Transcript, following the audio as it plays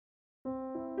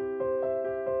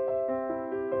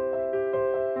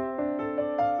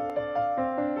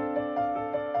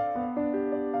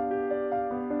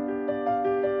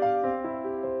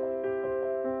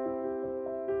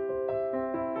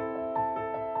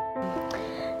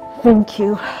Thank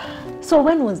you. So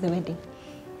when was the wedding?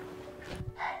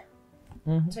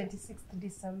 26th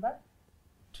December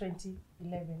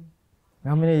 2011.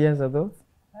 How many years are those?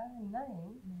 9.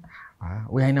 Wow.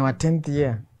 We are in our 10th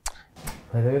year.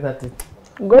 By the way, that is...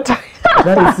 Good.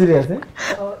 That is serious, eh?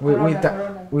 We Corona.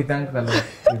 thank the Lord.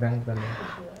 We thank the Lord.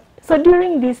 So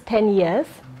during these 10 years,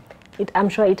 I'm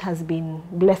sure it has been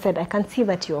blessed. I can see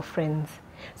that you're friends.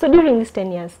 So during these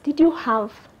 10 years, did you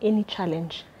have any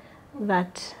challenge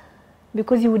that,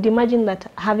 because you would imagine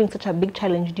that having such a big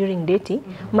challenge during dating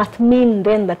must mean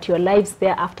then that your lives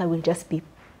thereafter will just be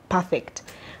perfect.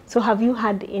 So have you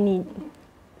had any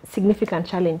significant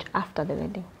challenge after the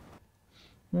wedding?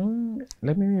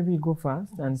 Let me maybe go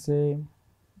first and say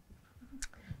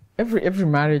every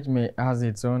marriage has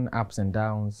its own ups and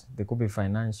downs. There could be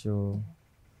financial.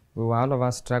 We were all of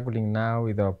us struggling now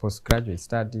with our postgraduate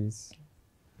studies.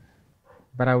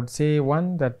 But I would say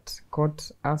one that caught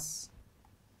us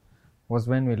was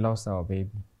when we lost our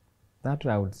baby. That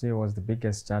I would say was the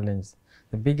biggest challenge,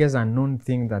 the biggest unknown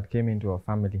thing that came into our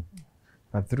family.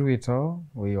 But through it all,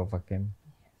 we overcame.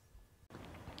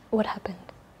 What happened?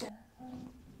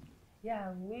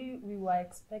 Yeah, we were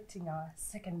expecting our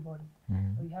second born.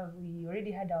 We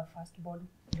already had our firstborn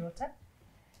daughter.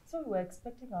 So we were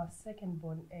expecting our second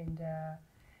born, and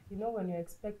you know, when you're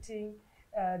expecting,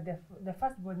 the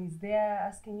firstborn is there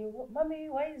asking you, "Mommy,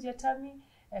 why is your tummy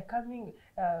coming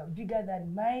bigger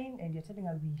than mine?" And you're telling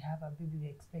her, "We have a baby we're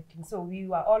expecting." So we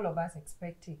were all of us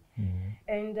expecting.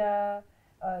 And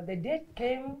the date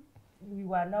came, we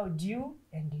were now due,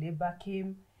 and labor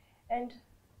came, and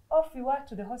off we were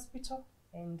to the hospital.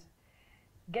 And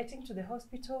getting to the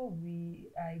hospital,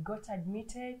 I got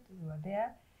admitted. We were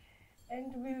there,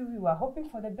 and we were hoping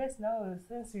for the best now,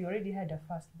 since we already had a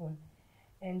firstborn.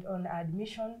 And on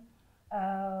admission,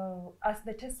 as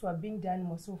the tests were being done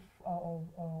most of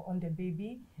on the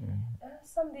baby,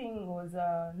 something was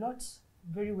not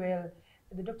very well.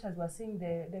 The doctors were saying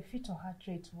the fetal heart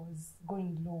rate was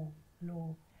going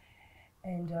low,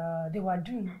 and they were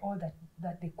doing all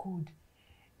that they could.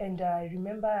 And I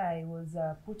remember I was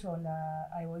put on,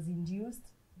 I was induced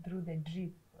through the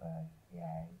drip.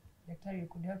 Yeah, Doctor, you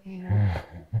could help me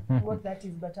know what that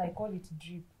is, but I call it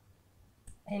drip.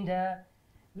 And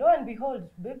lo and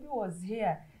behold, baby was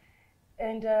here.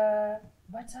 And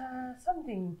but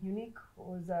something unique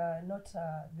was not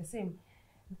the same.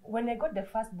 When I got the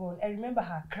firstborn, I remember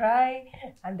her cry,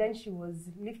 and then she was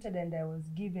lifted, and I was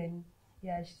given,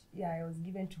 I was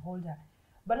given to hold her.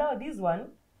 But now this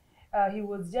one, he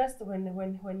was just when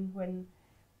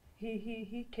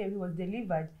he came, he was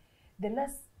delivered. The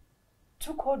nurse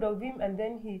took hold of him, and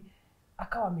then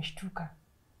akawa ameshtuka.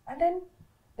 And then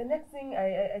the next thing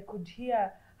I could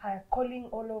hear her calling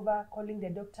all over, calling the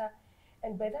doctor.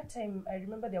 And by that time, I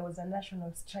remember there was a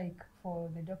national strike for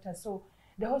the doctors. So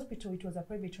the hospital, it was a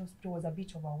private hospital, was a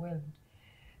bit overwhelmed.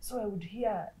 So I would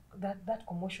hear that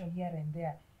commotion here and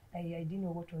there. I didn't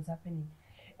know what was happening.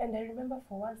 And I remember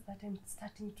for once that I'm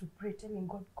starting to pray, telling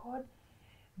God,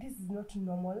 this is not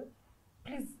normal.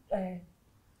 Please, may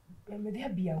there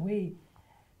be a way.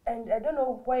 And I don't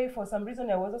know why, for some reason,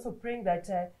 I was also praying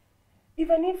that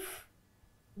even if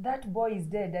that boy is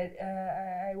dead,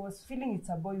 I was feeling it's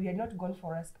a boy. We had not gone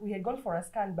for us. We had gone for a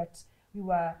scan, but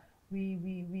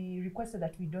we requested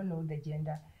that we don't know the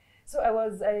gender. So I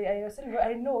was saying,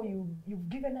 I know you've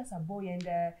given us a boy, and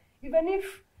even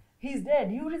if he's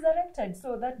dead, you resurrected,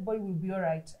 so that boy will be all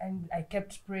right. And I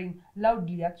kept praying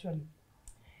loudly, actually.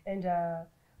 And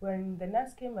when the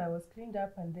nurse came, I was cleaned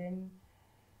up, and then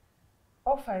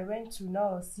off I went to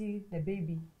now see the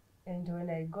baby. And when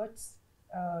I got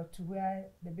to where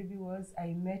the baby was,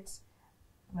 I met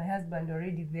my husband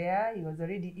already there. He was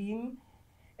already in.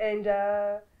 And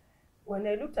when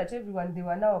I looked at everyone, they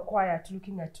were now quiet,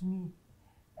 looking at me.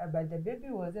 But the baby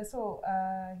was there. So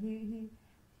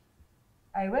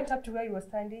I went up to where he was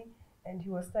standing, and he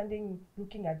was standing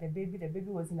looking at the baby. The baby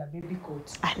was in a baby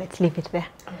coat. Let's leave it there.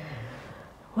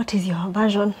 What is your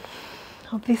version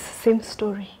of this same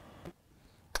story?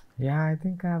 Yeah, I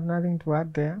think I have nothing to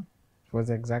add there. It was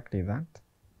exactly that.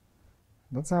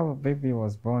 That's how a baby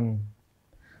was born.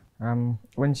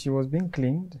 When she was being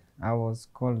cleaned, I was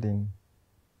called in.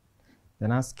 The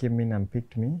nurse came in and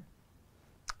picked me.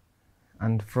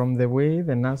 And from the way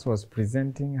the nurse was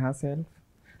presenting herself,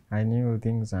 I knew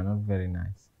things are not very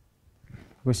nice.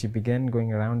 Because she began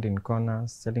going around in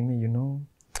corners, telling me, you know,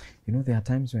 there are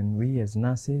times when we as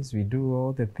nurses, we do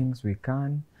all the things we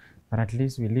can, but at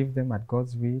least we leave them at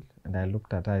God's will. And I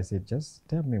looked at her, I said, just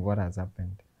tell me what has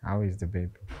happened. How is the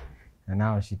baby? And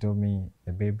now she told me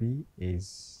the baby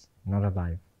is not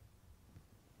alive.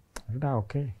 I said,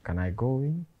 okay, can I go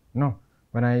in? No.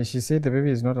 When she said the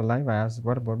baby is not alive, I asked,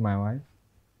 what about my wife?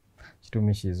 She told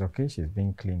me she's okay, she's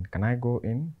being cleaned. Can I go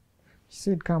in? She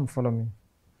said, come, follow me.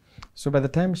 So by the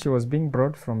time she was being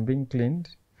brought from being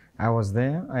cleaned, I was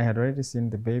there. I had already seen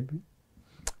the baby.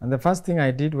 And the first thing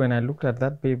I did when I looked at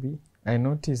that baby, I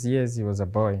noticed, yes, he was a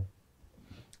boy.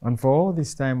 And for all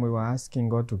this time, we were asking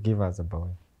God to give us a boy.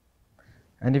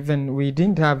 And even we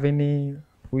didn't have any,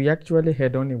 we actually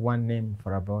had only one name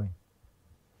for a boy.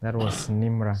 That was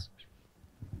Nimra.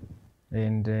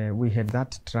 And we had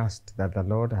that trust that the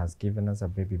Lord has given us a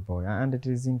baby boy. And it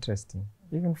is interesting,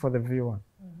 even for the viewer.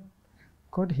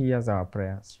 God hears our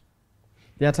prayers.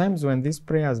 There are times when these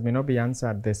prayers may not be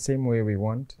answered the same way we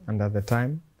want and at the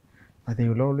time, but they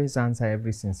will always answer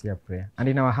every sincere prayer. And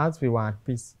in our hearts, we were at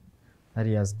peace that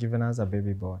He has given us a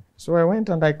baby boy. So I went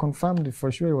and I confirmed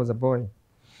for sure it was a boy.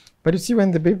 But you see,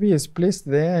 when the baby is placed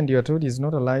there and you're told he's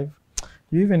not alive,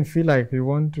 you even feel like you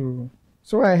want to.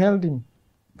 So I held him.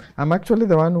 I'm actually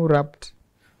the one who wrapped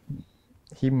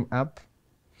him up.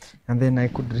 And then I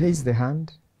could raise the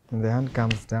hand and the hand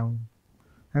comes down.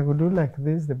 I could do like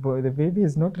this. The baby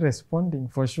is not responding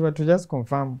for sure, to just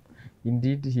confirm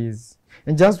indeed he is.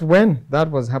 And just when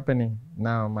that was happening,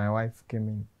 now my wife came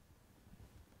in.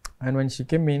 And when she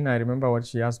came in, I remember what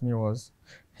she asked me was,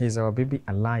 is our baby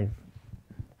alive?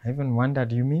 I even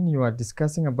wondered, you mean you are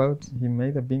discussing about him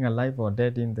either being alive or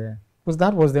dead in there? Because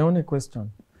that was the only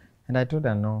question. And I told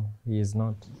her, no, he is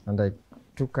not. And I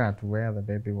took her to where the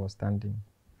baby was standing.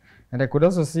 And I could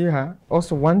also see her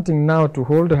also wanting now to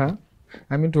hold her.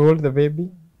 I mean, to hold the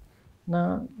baby.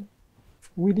 Now,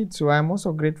 we did so. I'm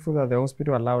also grateful that the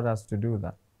hospital allowed us to do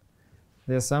that.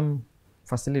 There are some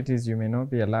facilities you may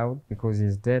not be allowed because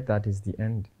he's dead, that is the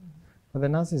end. But the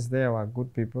nurses there were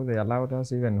good people. They allowed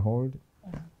us even hold.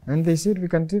 And they said we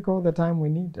can take all the time we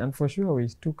need. And for sure, we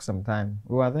took some time.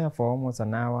 We were there for almost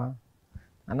an hour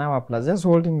plus, just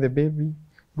holding the baby,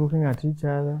 looking at each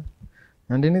other.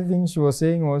 And anything she was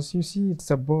saying was, you see,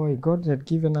 it's a boy. God had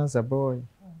given us a boy.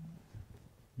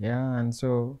 Yeah, and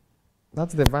so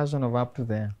that's the version of up to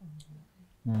there.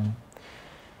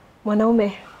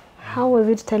 Mwanaume, how was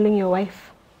it telling your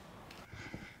wife?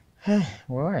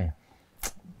 Why?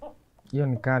 Hiyo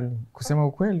ni kali. Kusema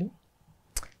ukweli,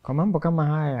 kwa mambo kama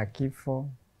haya ya kifo,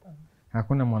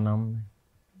 hakuna mwanaume.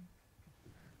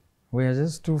 We are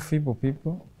just two feeble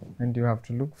people and you have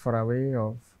to look for a way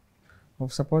of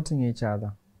supporting each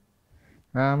other.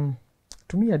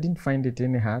 To me, I didn't find it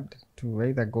any hard to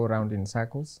either go around in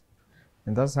circles.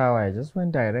 And that's how I just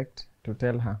went direct to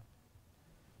tell her.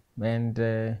 And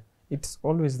it's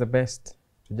always the best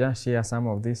to just share some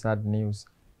of this sad news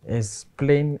as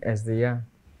plain as they are.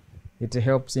 It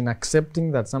helps in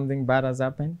accepting that something bad has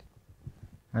happened.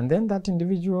 And then that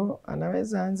individual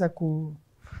anaweza anza ku.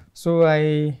 So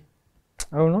I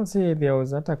will not say there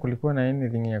was hata kulikuwa na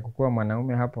anything ya kukua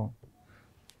mwanaume hapo.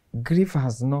 Grief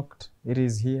has knocked. It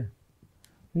is here.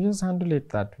 We just handle it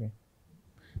that way.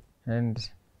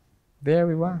 And there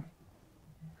we were.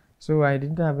 So I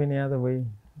didn't have any other way.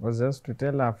 It was just to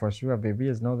tell her for sure baby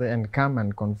is not there and come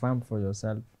and confirm for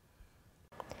yourself.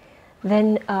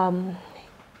 Then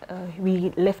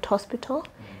we left hospital.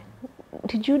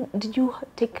 Did you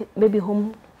take baby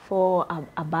home for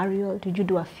a burial? Did you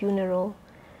do a funeral?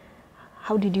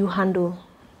 How did you handle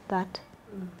that?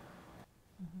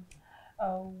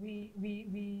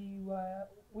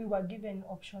 We were given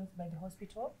options by the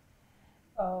hospital.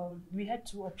 We had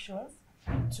two options: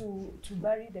 to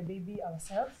bury the baby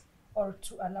ourselves or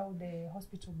to allow the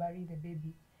hospital bury the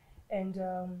baby. And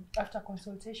after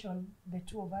consultation, the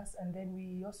two of us, and then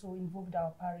we also involved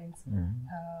our parents,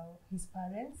 his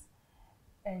parents,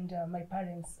 and my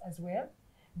parents as well.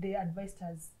 They advised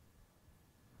us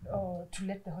to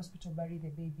let the hospital bury the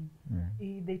baby.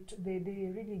 They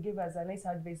really gave us a nice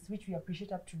advice, which we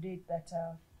appreciate up to date, that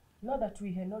now that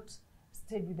we had not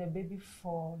stayed with the baby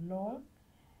for long,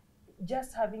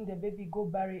 just having the baby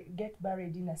get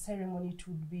buried in a ceremony, it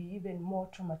would be even more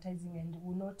traumatizing and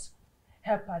would not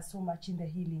help us so much in the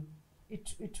healing.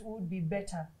 It would be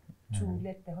better to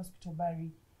let the hospital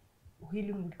bury.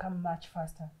 Healing would come much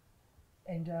faster.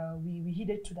 And we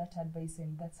heeded to that advice,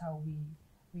 and that's how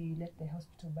we let the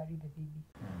hospital bury the baby.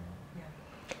 Yeah.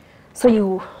 So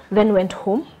you then went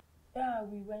home? Yeah,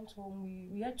 we went home.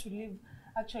 We had to leave.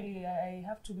 Actually, I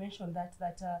have to mention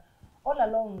that all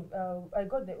along,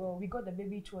 we got the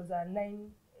baby. It was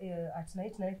 9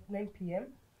 p.m.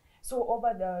 So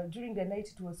during the night,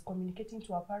 it was communicating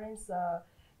to our parents.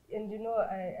 And you know,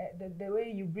 the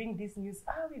way you bring this news,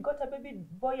 we got a baby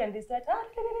boy, and they said,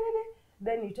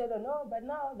 then you tell them, no, but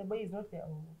now the boy is not there.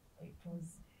 Oh, it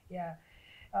was, yeah.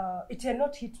 It had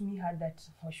not hit me hard that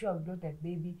for sure I would got that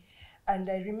baby. And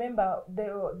I remember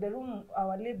the room,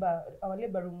 our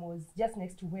labor room was just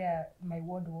next to where my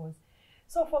ward was.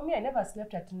 So for me, I never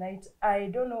slept at night. I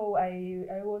don't know,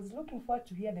 I was looking forward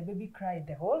to hear the baby cry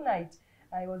the whole night.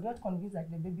 I was not convinced that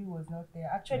the baby was not there.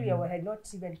 Actually, I had not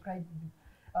even cried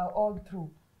all through.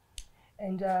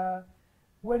 And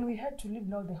when we had to leave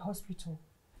now the hospital,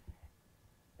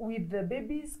 with the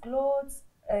baby's clothes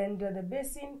and the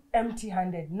basin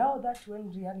empty-handed, now that's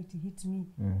when reality hit me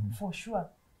for sure,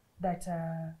 that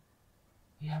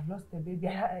we have lost the baby.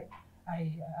 I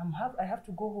have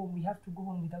to go home. We have to go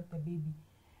home without the baby.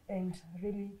 And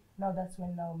really, now that's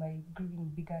when now my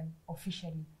grieving began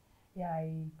officially. Yeah,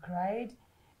 I cried.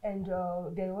 And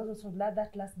there was also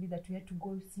that last bit that we had to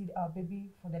go see our baby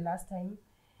for the last time.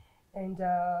 And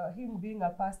him being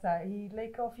a pastor, he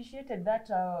like officiated that,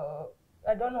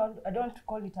 I don't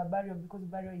call it a burial because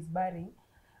burial is burying,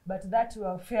 but that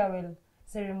farewell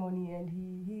ceremony. And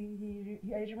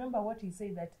he I remember what he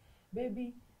said, that,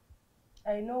 baby,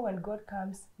 I know when God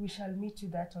comes, we shall meet you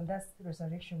that on that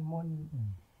resurrection morning.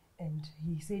 And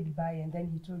he said bye, and then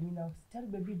he told me, now tell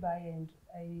baby bye. And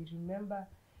I remember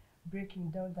breaking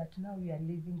down that now we are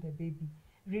leaving the baby.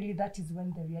 Really, that is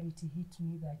when the reality hit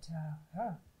me that,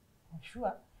 for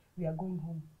sure, we are going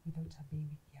home without a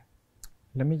baby. Yeah.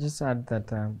 Let me just add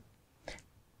that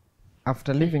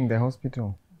after leaving the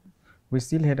hospital, we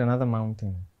still had another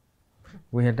mountain.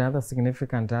 We had other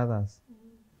significant others,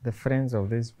 the friends of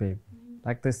this baby.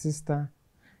 Like the sister,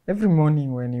 every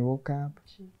morning when he woke up,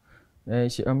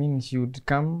 she would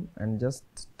come and just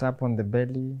tap on the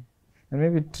belly and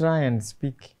maybe try and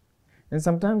speak. And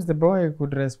sometimes the boy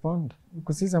could respond. You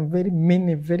could see some very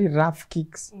many, very rough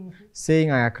kicks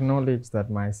saying, I acknowledge that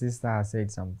my sister has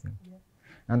said something. Yeah.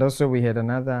 And also we had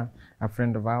a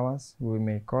friend of ours, we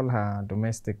may call her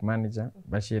domestic manager,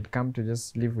 but she had come to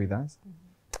just live with us.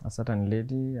 A certain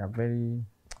lady, a very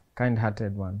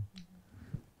kind-hearted one.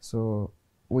 So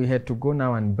we had to go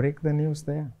now and break the news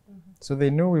there. So they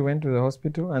know we went to the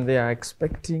hospital and they are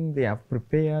expecting, they have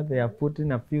prepared, they have put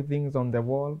in a few things on the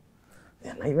wall.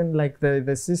 And even like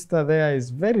the sister there is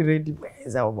very ready. Where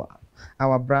is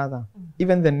our brother?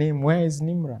 Even the name, where is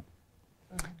Nimra?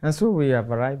 And so we have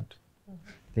arrived.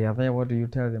 They are there, what do you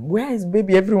tell them? Where is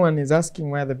baby? Everyone is asking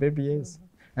where the baby is.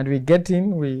 And we get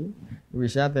in, we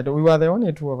shut the door. We were the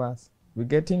only two of us. We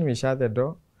get in, we shut the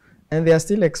door. And they are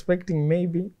still expecting,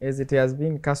 maybe, as it has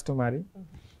been customary,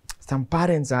 some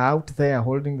parents are out there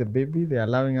holding the baby. They are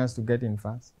allowing us to get in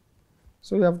first.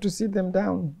 So we have to sit them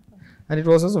down. And it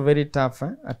was also very tough,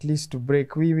 at least to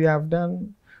break. We have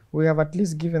at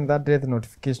least given that death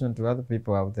notification to other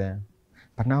people out there.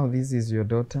 But now this is your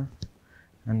daughter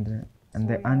and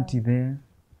the auntie there.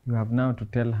 You have now to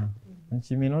tell her. And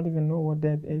she may not even know what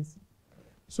death is.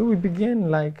 So we began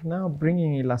like now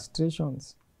bringing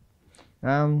illustrations.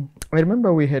 I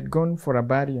remember we had gone for a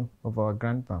burial of our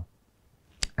grandpa,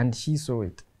 and she saw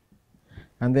it.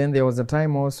 And then there was a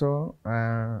time also,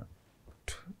 our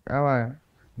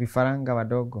vifaranga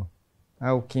wadogo,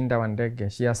 au kinda wa ndege,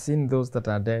 she has seen those that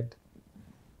are dead.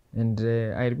 And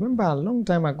I remember a long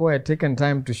time ago I had taken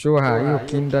time to show her hiyo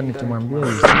kinda,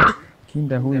 nikimwambia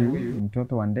kinda huyu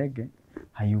mtoto wa ndege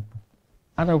hayupo.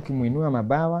 Hata ukimuinua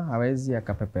mabawa hawezi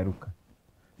akapeperuka.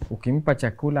 Ukimpa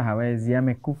chakula hawezi,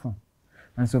 amekufa.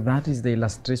 And so that is the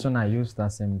illustration I used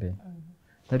that same day.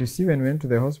 That you see when we went to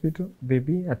the hospital,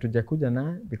 baby hatujakuja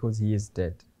naye because he is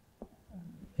dead.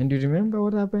 And you remember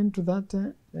what happened to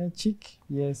that chick?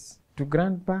 Yes. To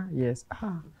grandpa? Yes.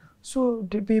 So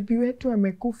the baby wetu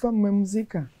amekufa,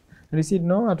 mmemzika. And he said,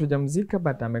 no, hatujamzika,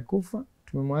 but amekufa.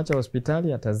 Tumemwacha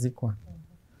hospitali, atazikwa.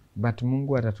 But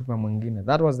Mungu atatupa mwingine.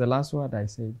 That was the last word I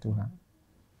said to her.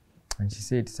 And she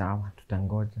said, sawa,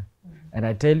 tutangoja. And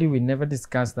I tell you, we never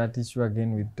discussed that issue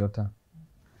again with daughter.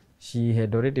 She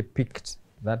had already picked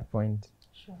that point.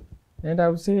 Sure. And I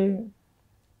would say,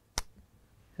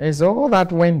 as all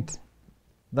that went,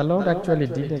 the Lord actually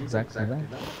did exactly that.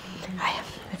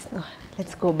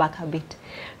 Let's go back a bit.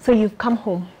 So you've come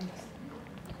home.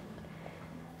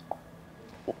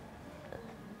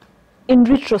 In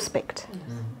retrospect,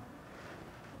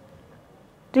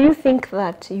 do you think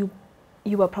that you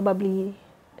were probably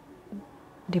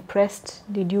depressed?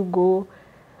 Did you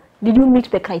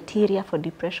meet the criteria for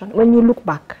depression? When you look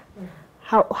back,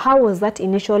 how was that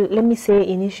initial, let me say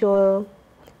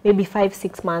maybe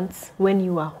 5-6 months when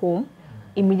you were home,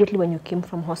 immediately when you came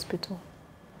from hospital?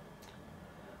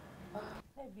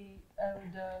 Maybe I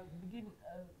would begin,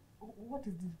 what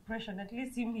is depression? At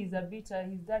least him, he's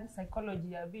done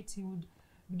psychology a bit. He would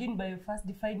begin by first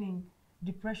defining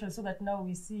depression so that now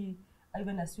we see,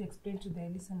 even as we explain to the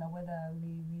listener, whether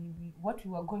what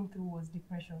we were going through was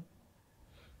depression.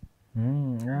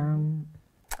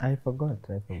 I forgot.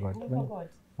 You forgot?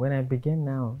 When I began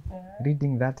now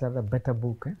reading that other better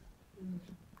book,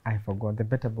 I forgot the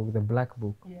better book, the black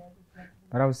book. Yeah, the black book.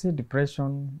 But I would say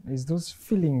depression is those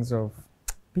feelings of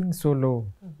being so low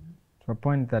to a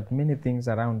point that many things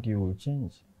around you will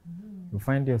change. You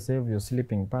find yourself, your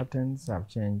sleeping patterns have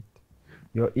changed.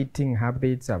 Your eating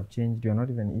habits have changed. You're not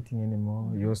even eating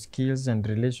anymore. Your skills and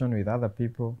relation with other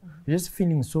people. You're just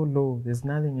feeling so low. There's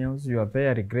nothing else. You are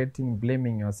there regretting,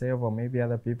 blaming yourself or maybe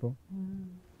other people.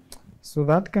 So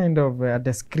that kind of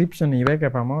description,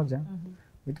 iweke pamoja,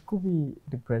 it could be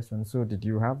depression. So did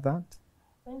you have that?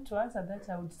 And to answer that,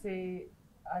 I would say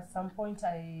at some point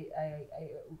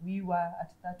we were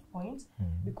at that point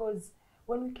because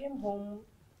when we came home,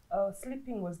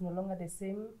 sleeping was no longer the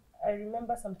same. I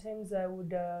remember sometimes I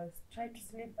would try to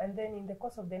sleep, and then in the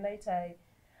course of the night,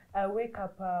 I wake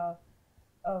up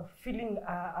feeling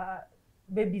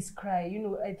baby's cry. You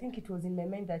know, I think it was in my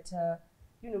mind that,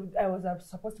 you know, I was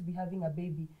supposed to be having a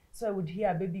baby. So I would hear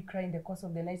a baby cry in the course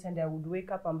of the night, and I would wake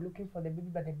up, I'm looking for the baby,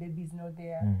 but the baby is not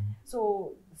there.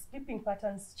 So sleeping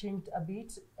patterns changed a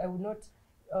bit. I would not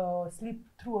sleep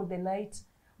throughout the night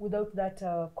without that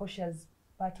cautious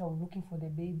part of looking for the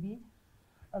baby.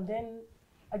 And then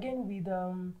again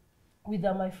with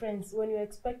my friends, when you're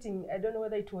expecting, I don't know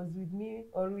whether it was with me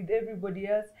or with everybody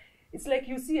else, it's like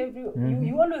you see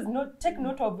you always take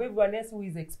note of everyone else who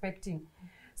is expecting.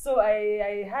 So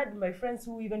I had my friends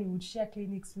who even would share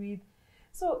clinics with.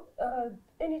 So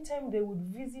anytime they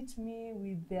would visit me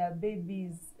with their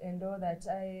babies and all that,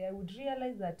 I would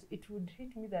realize that it would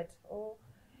hit me that, oh,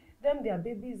 their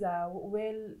babies are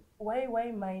well,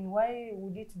 why mine? Why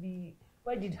would it be?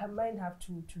 Why did mine have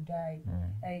to die?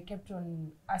 I kept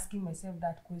on asking myself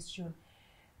that question.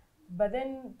 But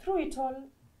then through it all,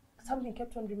 something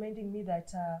kept on reminding me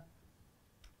that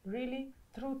really,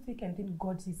 through thick and thin,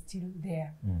 God is still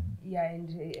there. Yeah, and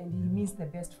He means the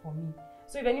best for me.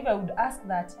 So even if I would ask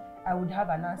that, I would have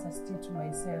an answer still to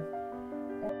myself.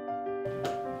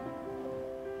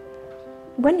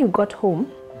 When you got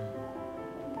home,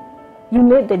 you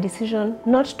made the decision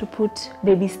not to put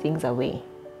baby's things away.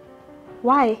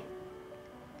 Why?